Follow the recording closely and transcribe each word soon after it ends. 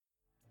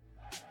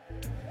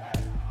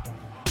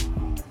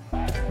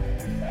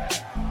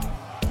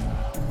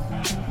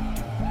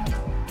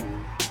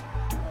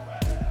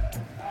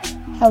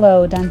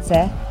Hello,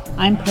 Danse.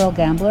 I'm Pearl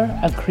Gambler,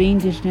 a Cree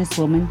Indigenous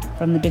woman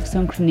from the Big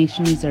Stone Cree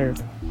Nation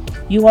Reserve.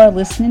 You are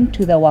listening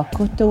to the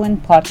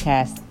Wahkutowin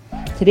podcast.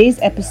 Today's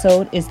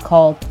episode is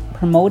called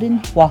Promoting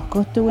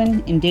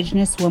Wahkutowin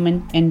Indigenous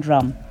Women in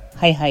Drum.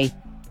 Hi.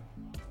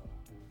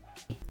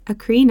 A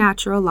Cree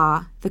natural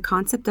law, the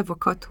concept of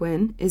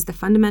Wahkutowin is the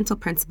fundamental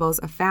principles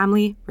of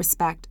family,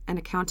 respect, and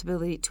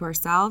accountability to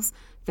ourselves,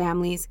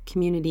 families,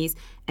 communities,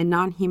 and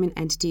non-human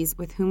entities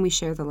with whom we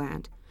share the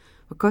land.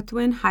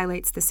 Wahkutowin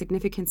highlights the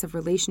significance of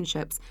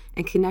relationships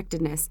and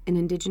connectedness in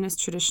Indigenous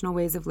traditional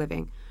ways of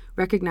living,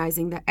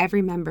 recognizing that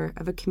every member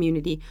of a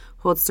community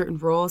holds certain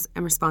roles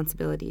and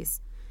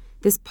responsibilities.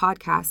 This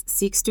podcast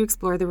seeks to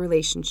explore the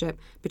relationship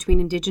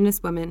between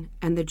Indigenous women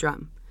and the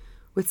drum.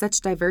 With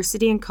such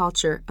diversity and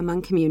culture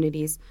among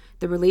communities,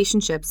 the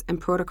relationships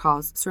and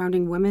protocols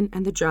surrounding women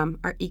and the drum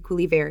are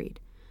equally varied.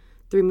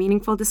 Through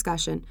meaningful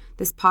discussion,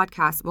 this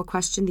podcast will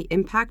question the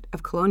impact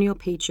of colonial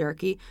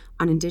patriarchy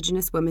on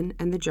Indigenous women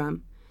and the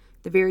drum,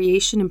 the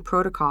variation in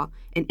protocol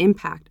and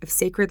impact of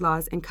sacred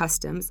laws and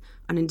customs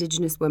on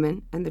Indigenous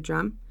women and the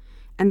drum,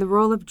 and the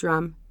role of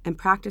drum and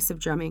practice of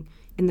drumming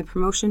in the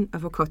promotion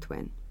of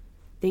Wahkutowin.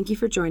 Thank you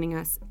for joining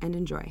us and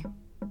enjoy.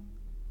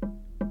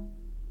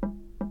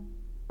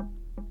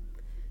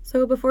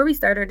 So before we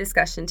start our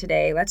discussion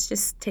today, let's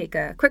just take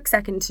a quick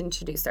second to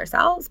introduce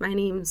ourselves. My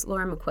name's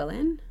Laura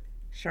McQuillan.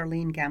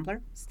 Charlene Gambler.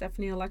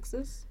 Stephanie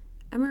Alexis.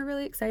 And we're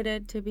really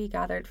excited to be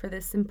gathered for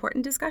this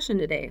important discussion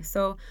today.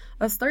 So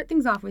I'll start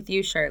things off with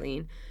you,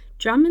 Charlene.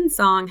 Drum and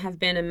song have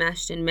been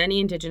enmeshed in many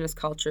Indigenous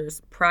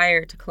cultures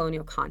prior to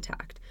colonial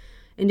contact.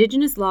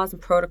 Indigenous laws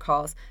and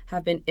protocols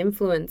have been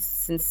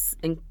influenced since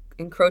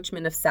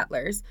encroachment of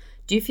settlers.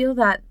 Do you feel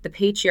that the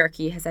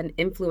patriarchy has had an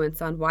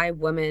influence on why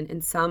women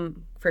in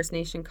some First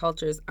Nation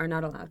cultures are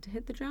not allowed to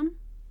hit the drum?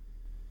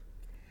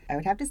 I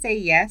would have to say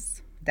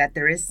yes, that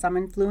there is some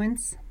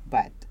influence,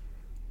 but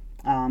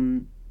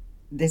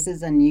this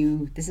is a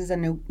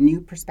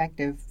new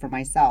perspective for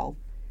myself,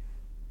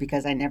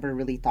 because I never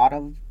really thought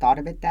of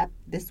it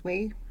this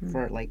way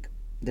for like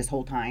this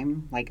whole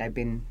time. Like, I've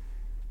been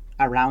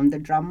around the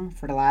drum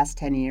for the last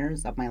 10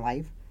 years of my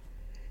life,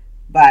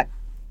 but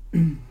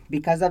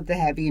because of the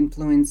heavy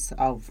influence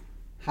of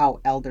how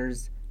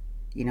elders,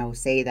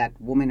 say that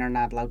women are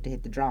not allowed to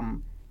hit the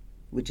drum,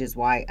 which is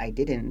why I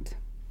didn't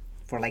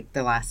for like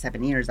the last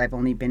 7 years. I've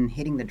only been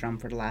hitting the drum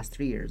for the last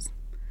 3 years.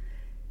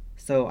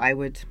 So I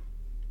would,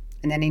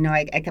 and then,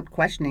 I kept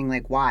questioning,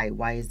 like, why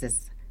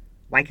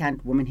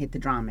can't women hit the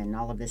drum and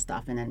all of this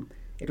stuff. And then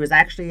it was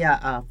actually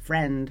a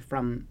friend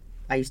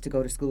I used to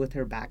go to school with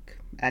her back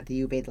at the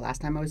U of A the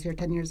last time I was here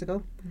 10 years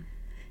ago.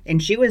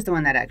 And she was the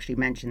one that actually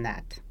mentioned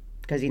that.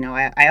 Because,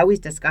 I always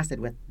discuss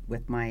it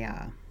with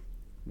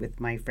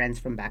my friends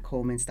from back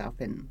home and stuff.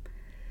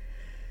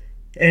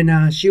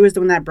 And she was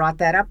the one that brought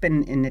that up,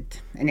 and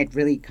it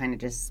really kind of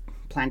just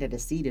planted a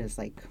seed. It was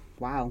like,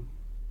 wow,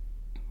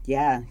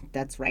 yeah,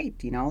 that's right.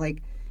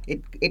 Like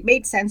it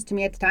made sense to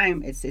me at the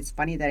time. It's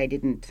funny that I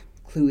didn't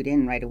clue it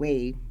in right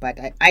away, but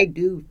I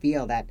do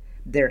feel that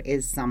there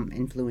is some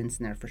influence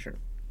in there for sure.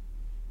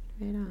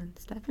 Right on.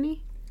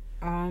 Stephanie?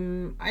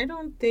 I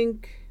don't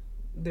think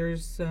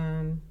there's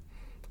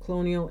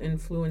colonial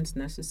influence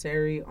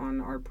necessary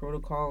on our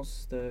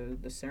protocols, the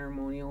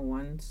ceremonial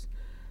ones.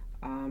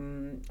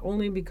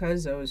 Only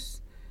because I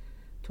was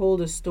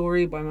told a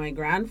story by my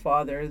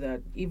grandfather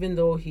that even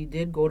though he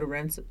did go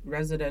to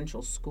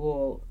residential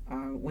school,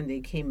 when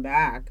they came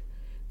back,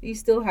 he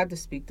still had to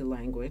speak the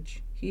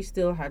language. He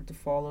still had to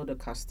follow the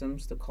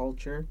customs, the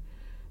culture.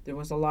 There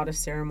was a lot of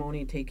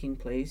ceremony taking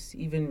place,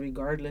 even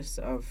regardless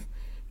of,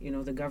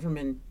 the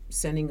government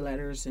sending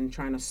letters and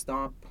trying to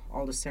stop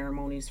all the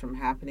ceremonies from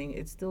happening.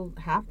 It still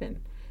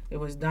happened. It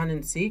was done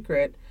in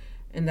secret,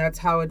 and that's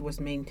how it was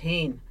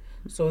maintained.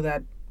 So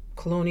that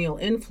colonial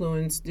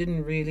influence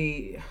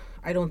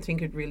I don't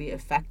think it really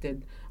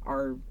affected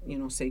our,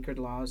 sacred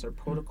laws or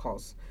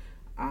protocols.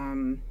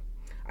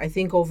 I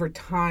think over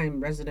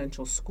time,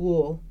 residential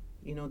school,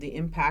 the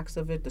impacts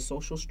of it, the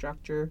social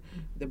structure,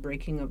 the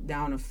breaking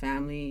down of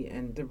family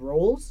and the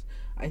roles,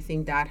 I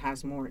think that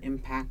has more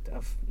impact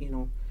of,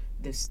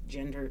 this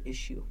gender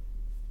issue.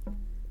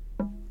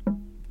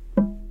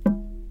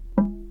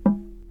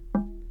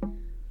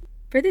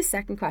 For this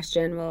second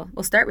question,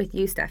 we'll start with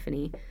you,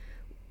 Stephanie.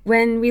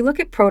 When we look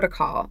at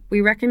protocol, we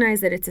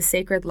recognize that it's a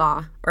sacred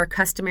law or a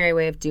customary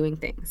way of doing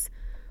things.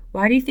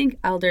 Why do you think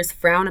elders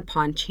frown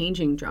upon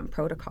changing drum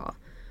protocol?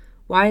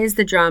 Why is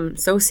the drum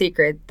so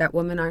sacred that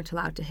women aren't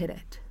allowed to hit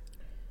it?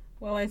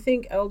 Well, I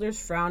think elders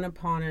frown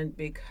upon it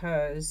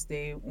because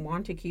they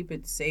want to keep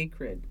it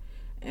sacred.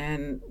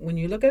 And when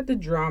you look at the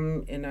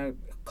drum in a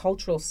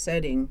cultural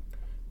setting,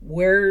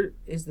 where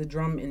is the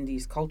drum in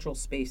these cultural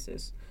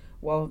spaces?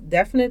 Well,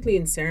 definitely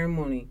in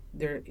ceremony,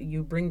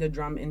 you bring the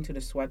drum into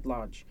the sweat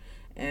lodge.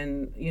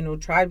 And,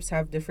 tribes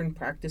have different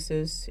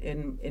practices.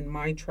 In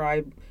my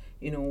tribe,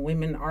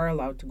 women are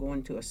allowed to go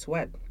into a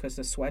sweat because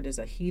the sweat is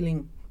a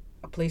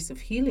place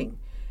of healing.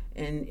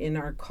 And in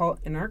our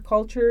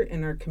culture,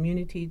 in our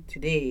community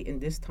today, in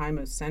this time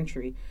of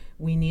century,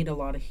 we need a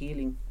lot of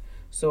healing.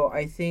 So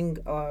I think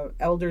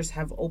elders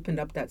have opened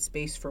up that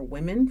space for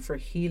women for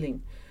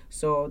healing.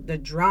 So the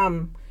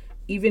drum,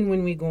 even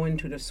when we go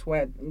into the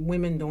sweat,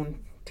 women don't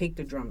take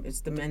the drum.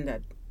 It's the men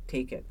that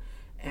take it.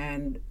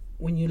 And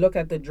when you look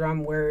at the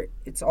drum, where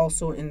it's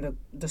also in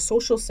the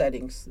social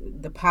settings,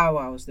 the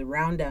powwows, the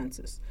round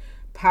dances.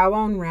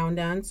 Powwow and round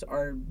dance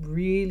are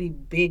really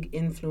big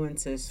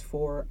influences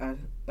for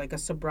like a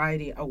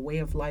sobriety, a way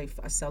of life,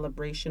 a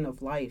celebration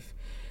of life.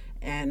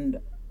 And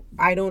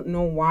I don't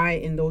know why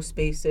in those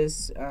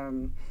spaces,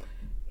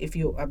 if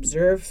you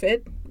observe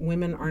it,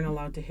 women aren't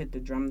allowed to hit the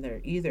drum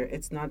there either.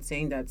 It's not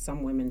saying that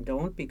some women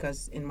don't,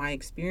 because in my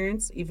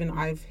experience, even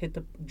I've hit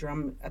the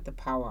drum at the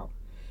powwow,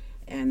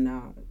 and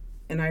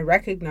I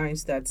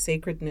recognize that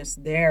sacredness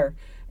there,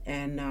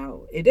 and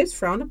it is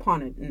frowned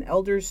upon it. And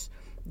elders,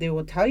 they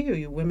will tell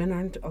you women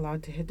aren't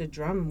allowed to hit the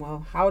drum.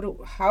 Well, how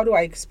do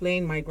I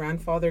explain? My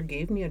grandfather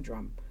gave me a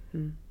drum.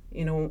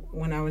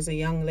 When I was a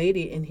young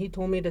lady, and he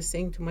told me to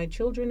sing to my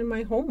children in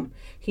my home.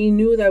 He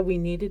knew that we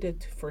needed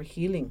it for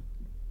healing.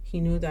 He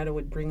knew that it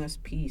would bring us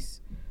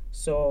peace.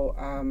 So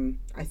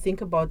I think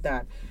about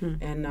that.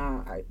 And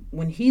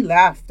when he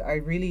left, I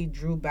really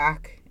drew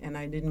back, and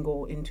I didn't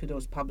go into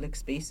those public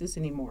spaces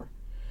anymore.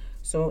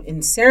 So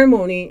in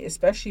ceremony,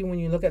 especially when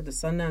you look at the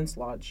Sundance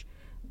Lodge,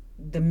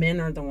 the men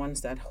are the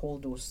ones that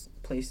hold those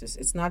places.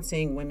 It's not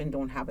saying women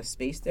don't have a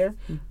space there.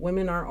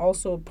 Women are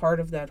also part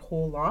of that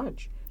whole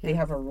lodge. They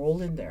have a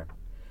role in there.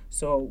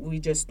 So we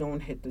just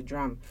don't hit the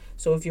drum.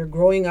 So if you're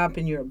growing up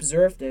and you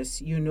observe this,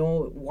 you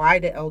know why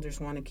the elders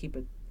want to keep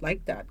it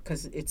like that,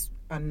 because it's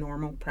a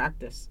normal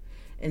practice.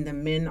 And the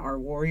men are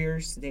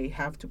warriors. They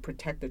have to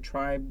protect the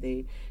tribe.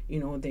 They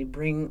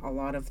bring a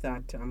lot of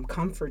that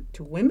comfort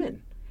to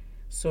women.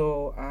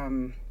 So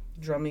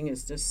drumming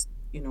is just,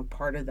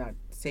 part of that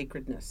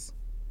sacredness.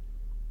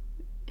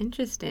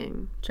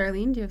 Interesting.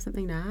 Charlene, do you have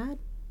something to add?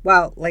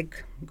 Well,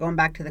 like going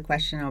back to the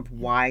question of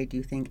why do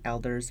you think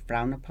elders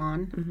frown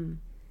upon,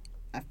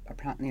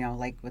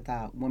 like with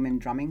a woman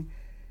drumming,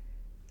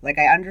 like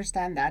I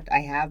understand that.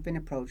 I have been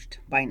approached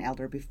by an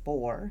elder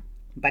before,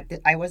 but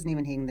I wasn't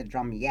even hitting the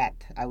drum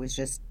yet. I was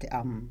just,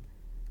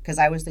 because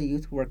I was the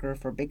youth worker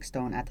for Big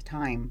Stone at the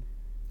time,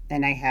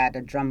 and I had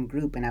a drum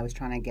group, and I was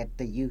trying to get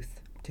the youth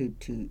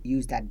to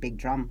use that big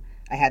drum.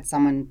 I had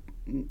someone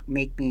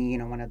make me,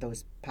 one of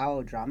those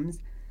powwow drums,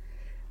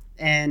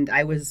 and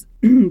I was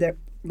there,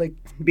 like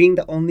being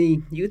the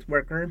only youth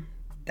worker.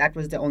 That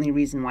was the only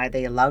reason why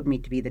they allowed me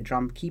to be the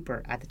drum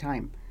keeper at the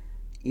time,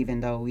 even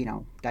though,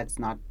 that's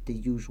not the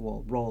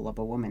usual role of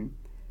a woman.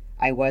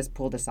 I was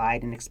pulled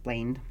aside and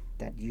explained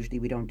that usually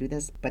we don't do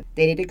this, but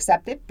they did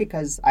accept it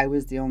because I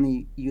was the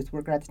only youth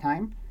worker at the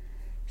time.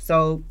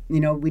 So,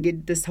 we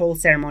did this whole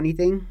ceremony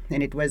thing,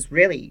 and it was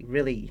really,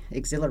 really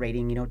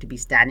exhilarating, to be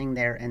standing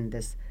there in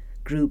this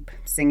group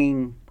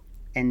singing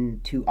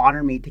and to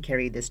honor me to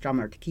carry this drum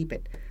or to keep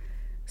it.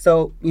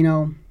 So,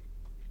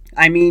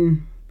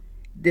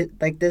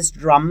 this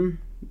drum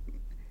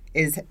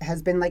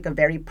has been like a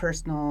very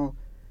personal,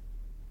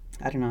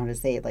 I don't know how to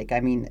say it.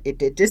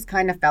 It just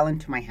kind of fell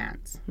into my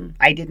hands.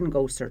 I didn't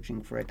go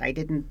searching for it. I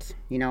didn't,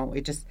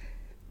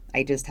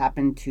 I just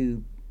happened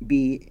to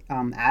be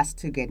asked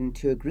to get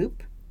into a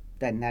group.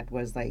 Then that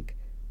was like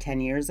 10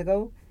 years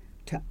ago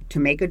to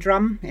make a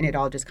drum, and it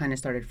all just kind of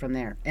started from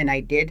there. And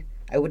I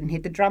wouldn't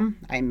hit the drum.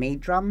 I made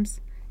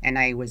drums, and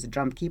I was a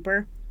drum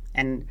keeper.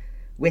 And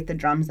with the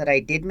drums that I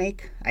did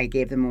make, I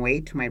gave them away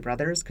to my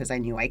brothers because I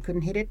knew I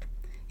couldn't hit it.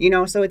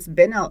 So it's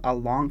been a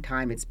long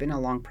time. It's been a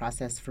long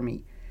process for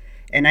me.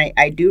 And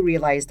I do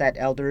realize that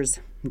elders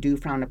do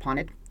frown upon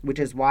it, which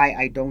is why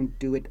I don't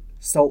do it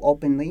so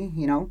openly.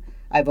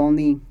 I've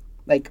only,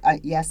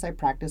 yes, I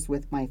practice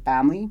with my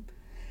family,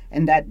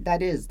 and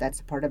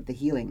that's part of the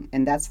healing,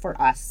 and that's for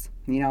us,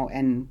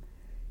 and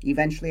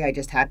eventually I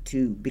just had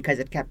to, because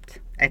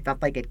I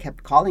felt like it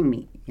kept calling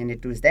me, and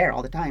it was there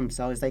all the time.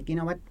 So I was like, you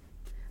know what,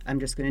 I'm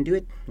just going to do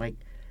it. Like,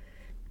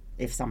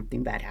 if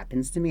something bad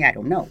happens to me, I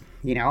don't know,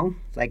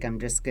 I'm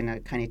just going to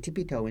kind of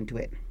tippy-toe into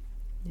it.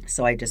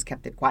 So I just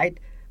kept it quiet.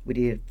 We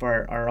did it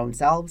for our own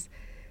selves.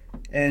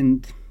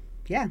 And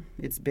yeah,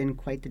 it's been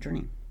quite the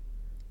journey.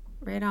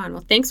 Right on.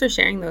 Well, thanks for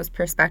sharing those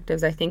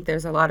perspectives. I think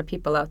there's a lot of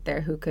people out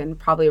there who can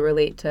probably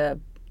relate to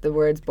the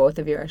words both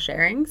of you are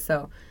sharing.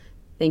 So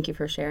thank you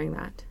for sharing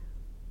that.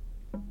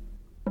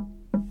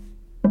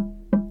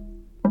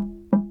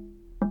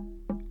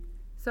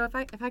 So if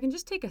I can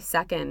just take a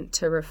second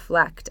to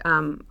reflect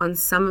on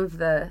some of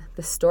the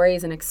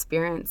stories and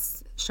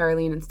experience,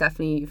 Charlene and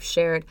Stephanie, you've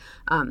shared.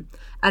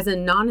 As a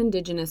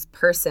non-Indigenous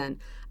person,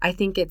 I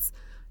think it's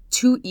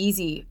too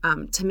easy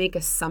to make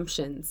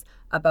assumptions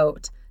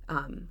about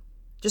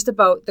just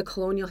about the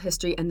colonial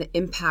history and the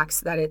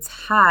impacts that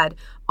it's had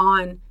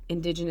on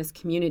Indigenous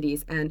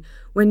communities. And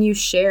when you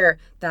share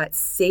that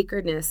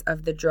sacredness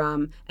of the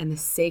drum and the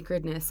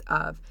sacredness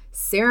of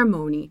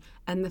ceremony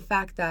and the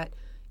fact that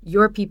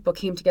your people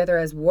came together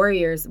as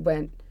warriors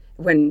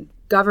when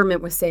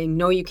government was saying,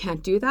 no, you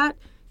can't do that,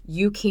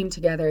 you came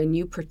together and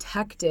you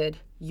protected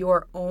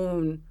your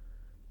own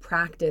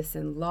practice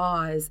and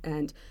laws,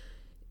 and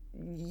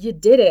you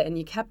did it and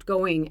you kept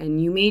going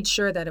and you made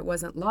sure that it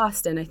wasn't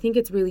lost. And I think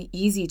it's really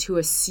easy to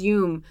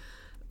assume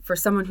for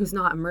someone who's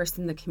not immersed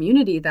in the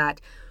community that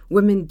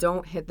women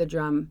don't hit the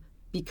drum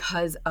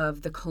because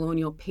of the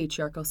colonial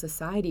patriarchal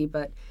society.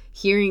 But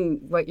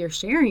hearing what you're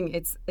sharing,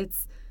 it's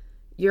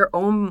your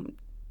own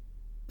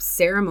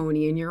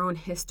ceremony and your own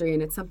history,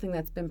 and it's something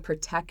that's been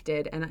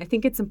protected. And I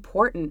think it's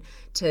important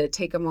to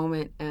take a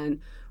moment and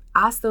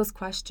ask those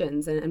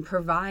questions and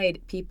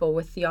provide people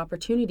with the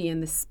opportunity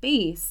and the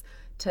space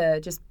to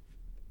just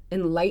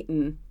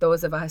enlighten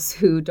those of us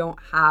who don't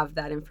have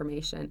that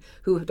information,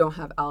 who don't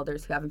have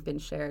elders, who haven't been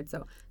shared.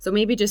 So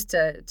maybe just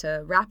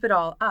to wrap it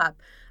all up,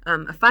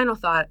 a final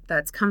thought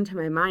that's come to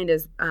my mind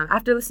is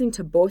after listening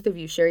to both of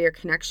you share your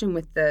connection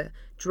with the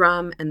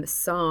drum and the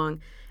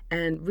song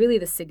and really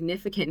the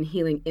significant and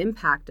healing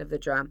impact of the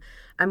drum,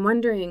 I'm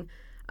wondering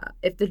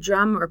if the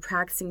drum or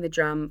practicing the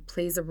drum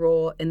plays a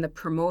role in the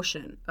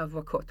promotion of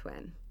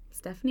Wekotwin.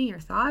 Stephanie, your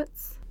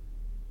thoughts?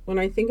 When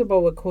I think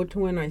about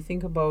Wekotwin, I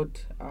think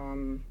about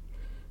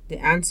the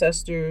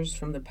ancestors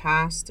from the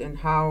past and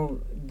how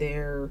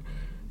their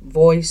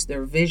voice,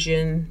 their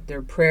vision,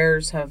 their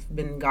prayers have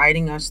been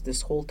guiding us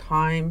this whole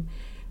time.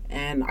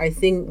 And I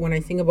think when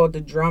I think about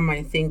the drum,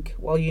 I think,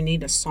 well, you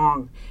need a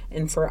song.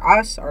 And for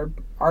us,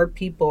 our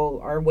people,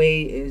 our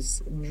way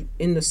is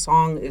in the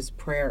song is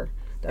prayer.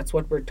 That's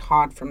what we're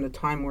taught from the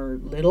time we're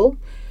little.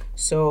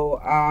 So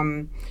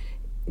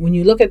when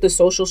you look at the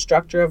social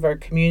structure of our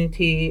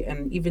community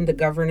and even the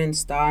governance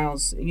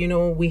styles,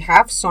 we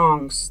have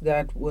songs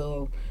that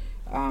will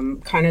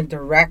kind of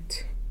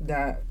direct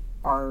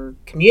our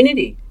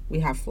community.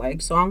 We have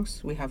flag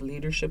songs, we have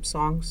leadership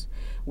songs,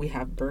 we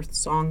have birth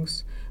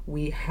songs,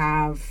 we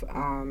have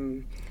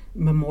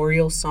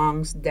memorial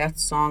songs, death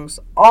songs.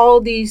 All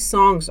these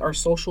songs are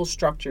social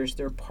structures.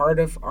 They're part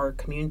of our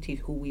community,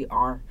 who we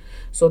are.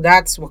 So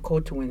that's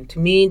Wekotwin. To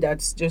me,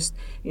 that's just,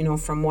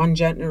 from one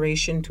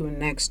generation to the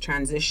next,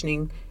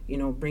 transitioning,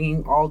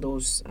 bringing all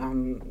those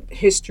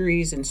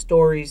histories and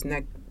stories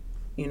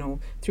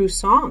through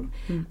song.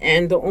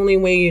 And the only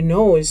way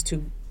is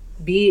to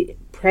be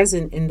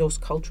present in those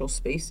cultural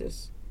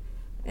spaces.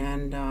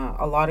 And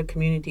a lot of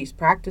communities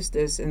practice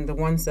this, and the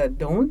ones that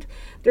don't,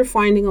 they're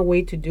finding a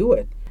way to do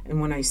it. And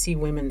when I see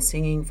women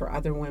singing for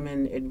other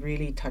women, it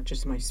really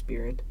touches my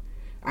spirit.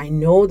 I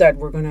know that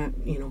we're going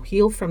to,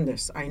 heal from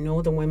this. I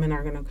know the women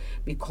are going to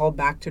be called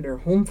back to their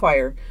home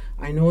fire.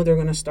 I know they're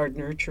going to start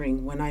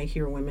nurturing when I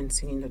hear women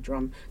singing the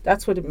drum.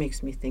 That's what it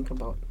makes me think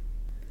about.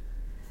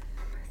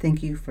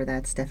 Thank you for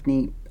that,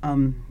 Stephanie.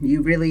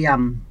 You really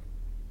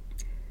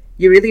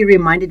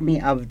reminded me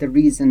of the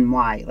reason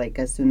why. Like,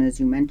 as soon as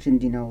you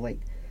mentioned,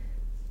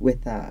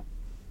 with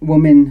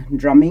women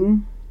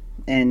drumming,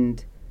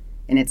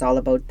 and it's all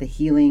about the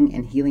healing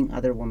and healing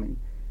other women,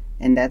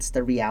 and that's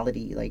the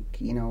reality.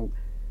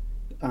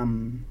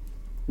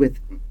 With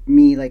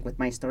me, with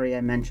my story,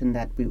 I mentioned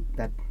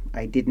that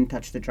I didn't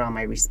touch the drum.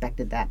 I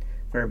respected that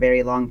for a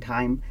very long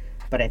time,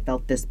 but I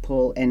felt this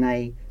pull, and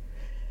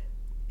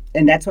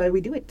that's why we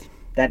do it.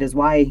 That is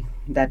why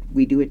that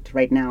we do it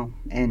right now.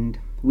 And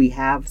we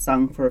have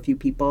sung for a few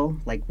people,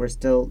 we're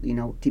still,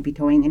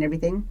 tippy-toeing and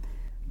everything.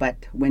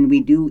 But when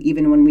we do,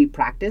 even when we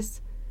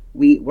practice,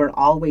 we're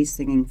always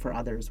singing for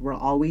others. We're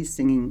always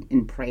singing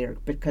in prayer,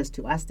 because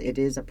to us it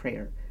is a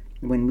prayer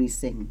when we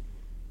sing.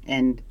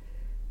 And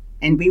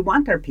we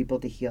want our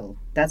people to heal.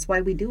 That's why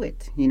we do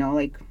it.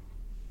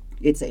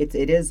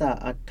 It is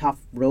a tough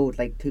road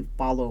to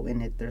follow,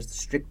 and there's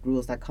strict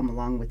rules that come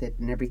along with it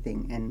and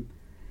everything.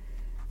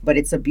 But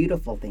it's a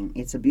beautiful thing.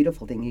 It's a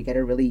beautiful thing. You get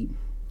a really,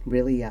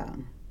 really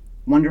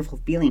wonderful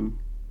feeling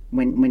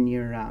when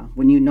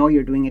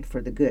you're doing it for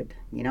the good,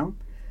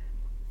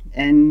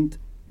 And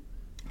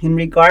in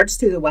regards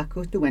to the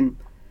Wekotwin,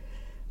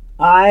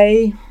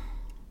 I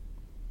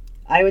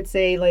would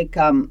say like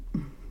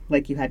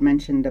you had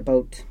mentioned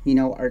about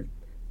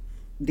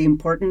the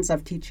importance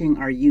of teaching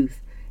our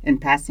youth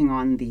and passing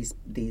on these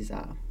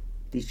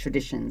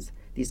traditions,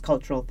 these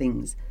cultural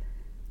things.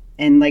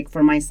 And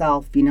for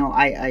myself,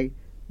 I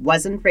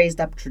wasn't raised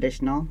up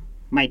traditional.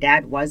 My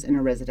dad was in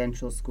a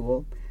residential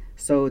school,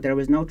 so there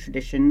was no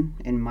tradition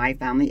in my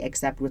family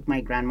except with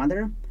my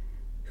grandmother,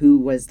 who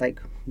was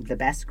the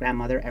best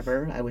grandmother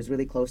ever. I was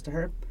really close to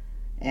her,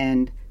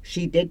 and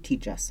she did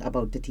teach us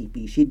about the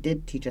teepee. She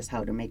did teach us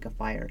how to make a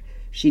fire.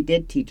 She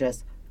did teach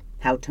us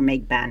how to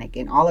make bannock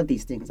and all of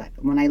these things.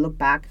 When I look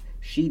back,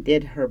 she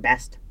did her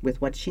best with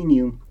what she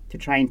knew to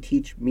try and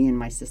teach me and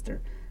my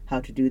sister how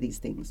to do these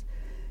things.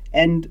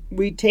 And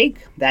we take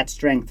that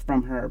strength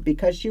from her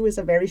because she was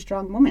a very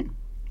strong woman.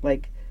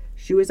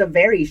 She was a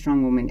very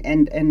strong woman.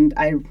 And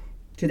I,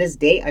 to this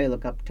day, I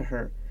look up to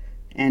her.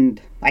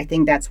 And I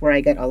think that's where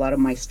I get a lot of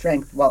my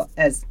strength.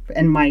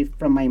 From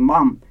my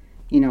mom,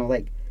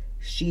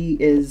 she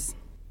is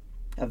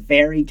a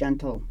very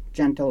gentle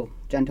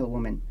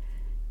woman.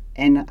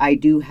 And I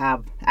do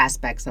have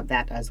aspects of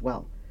that as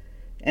well.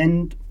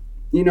 And,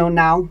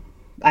 now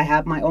I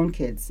have my own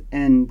kids,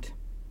 and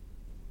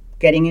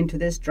getting into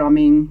this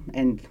drumming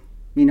and,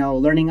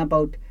 learning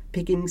about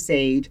picking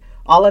sage,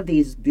 all of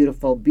these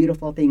beautiful,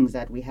 beautiful things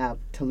that we have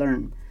to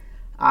learn.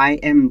 I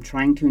am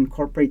trying to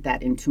incorporate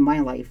that into my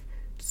life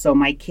so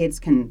my kids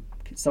can,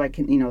 so I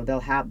can, they'll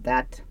have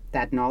that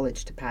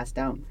knowledge to pass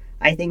down.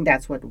 I think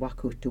that's what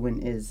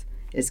Wahkohtowin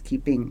is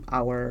keeping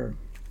our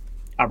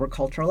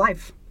culture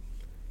alive.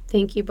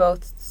 Thank you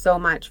both so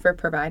much for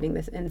providing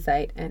this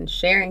insight and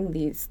sharing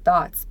these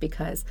thoughts,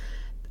 because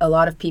a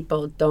lot of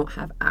people don't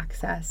have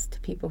access to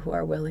people who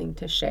are willing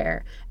to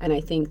share. And I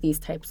think these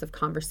types of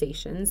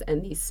conversations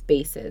and these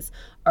spaces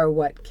are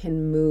what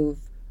can move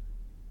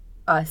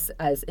us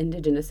as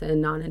Indigenous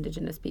and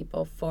non-Indigenous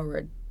people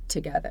forward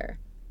together.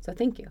 So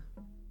thank you.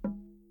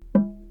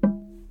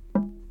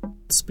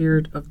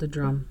 Spirit of the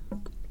drum.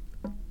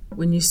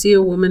 When you see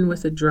a woman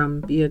with a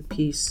drum, be at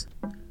peace.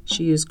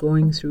 She is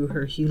going through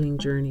her healing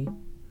journey.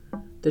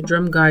 The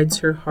drum guides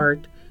her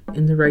heart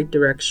in the right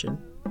direction.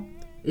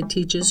 It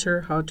teaches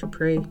her how to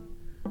pray.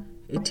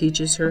 It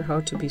teaches her how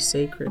to be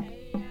sacred.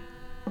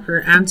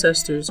 Her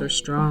ancestors are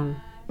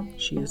strong.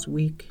 She is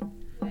weak.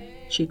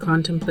 She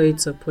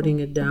contemplates of putting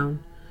it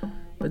down,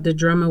 but the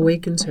drum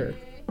awakens her.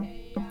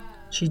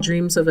 She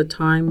dreams of a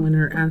time when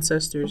her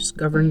ancestors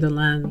governed the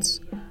lands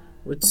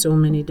with so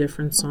many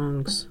different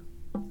songs.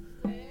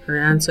 Her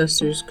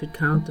ancestors could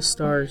count the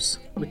stars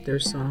with their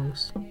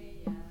songs.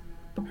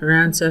 Her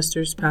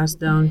ancestors passed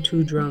down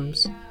 2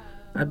 drums,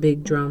 a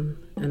big drum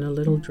and a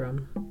little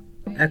drum,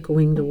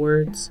 echoing the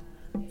words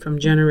from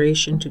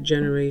generation to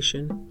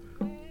generation.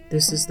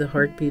 This is the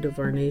heartbeat of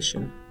our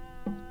nation.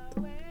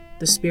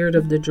 The spirit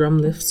of the drum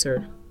lifts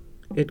her.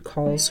 It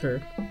calls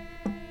her.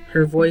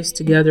 Her voice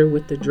together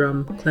with the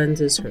drum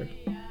cleanses her.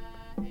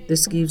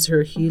 This gives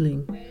her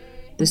healing.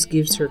 This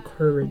gives her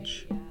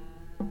courage.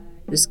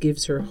 This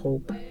gives her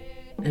hope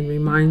and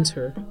reminds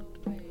her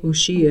who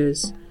she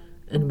is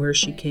and where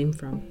she came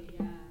from.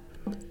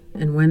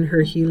 And when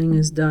her healing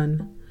is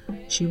done,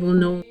 she will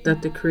know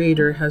that the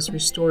Creator has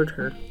restored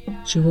her.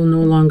 She will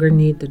no longer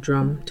need the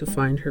drum to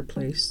find her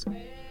place.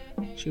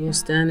 She will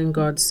stand in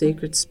God's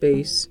sacred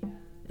space,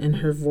 and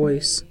her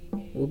voice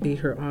will be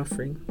her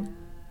offering,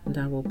 and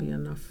that will be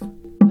enough.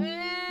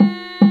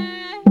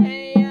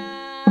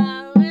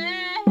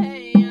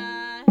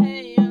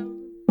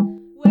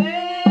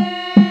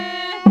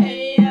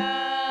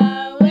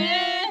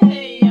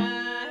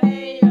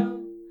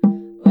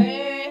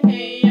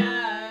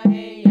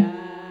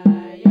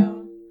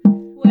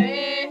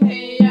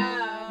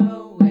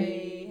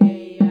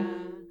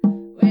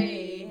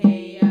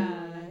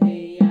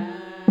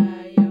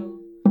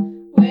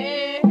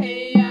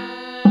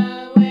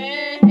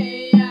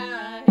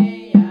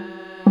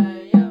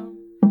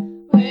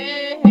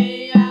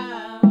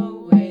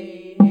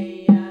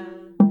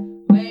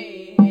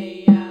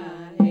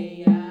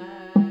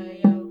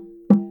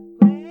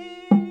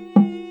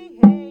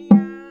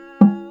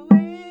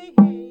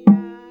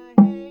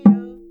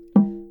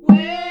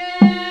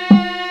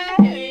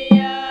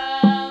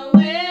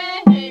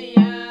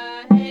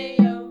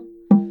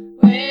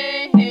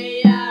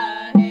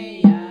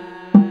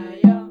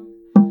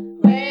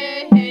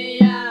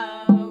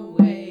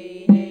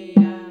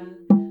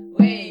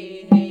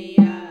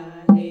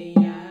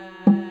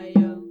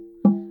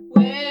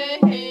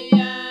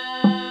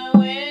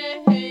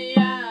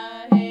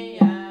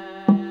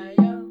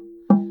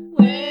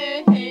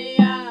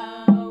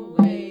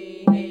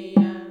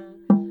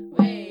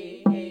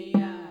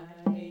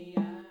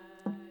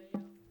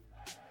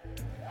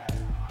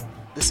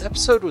 This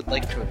episode would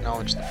like to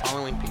acknowledge the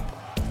following people.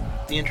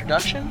 The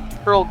introduction,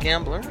 Pearl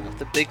Gambler of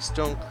the Big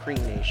Stone Cree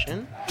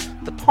Nation.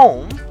 The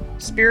poem,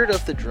 Spirit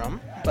of the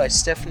Drum, by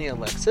Stephanie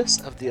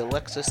Alexis of the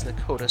Alexis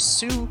Nakota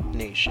Sioux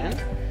Nation.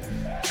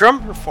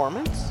 Drum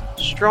performance,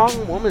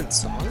 Strong Woman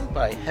Song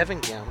by Heaven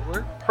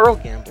Gambler, Pearl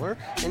Gambler,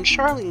 and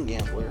Charlene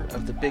Gambler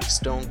of the Big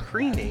Stone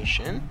Cree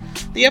Nation.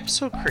 The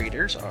episode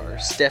creators are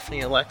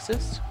Stephanie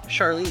Alexis,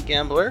 Charlene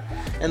Gambler,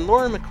 and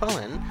Lauren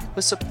McClellan,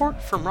 with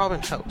support from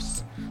Robin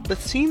House. The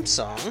theme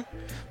song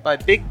by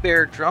Big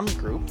Bear Drum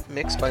Group,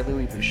 mixed by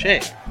Louis Boucher.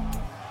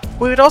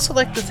 We would also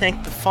like to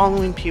thank the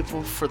following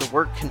people for the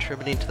work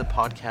contributing to the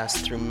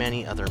podcast through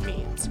many other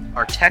means.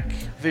 Our tech,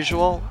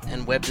 visual,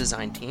 and web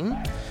design team,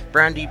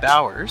 Brandy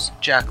Bowers,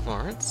 Jack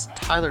Lawrence,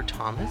 Tyler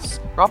Thomas,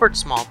 Robert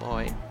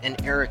Smallboy,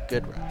 and Eric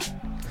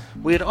Goodrun.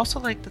 We would also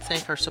like to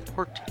thank our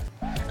support team,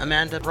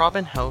 Amanda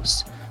Robin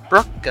House,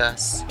 Brooke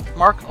Gus,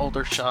 Mark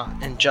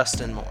Aldershaw, and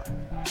Justin Moore.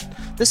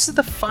 This is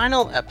the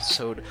final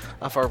episode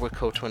of our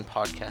Wahkohtowin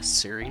podcast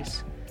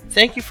series.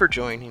 Thank you for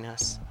joining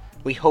us.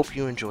 We hope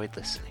you enjoyed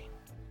listening.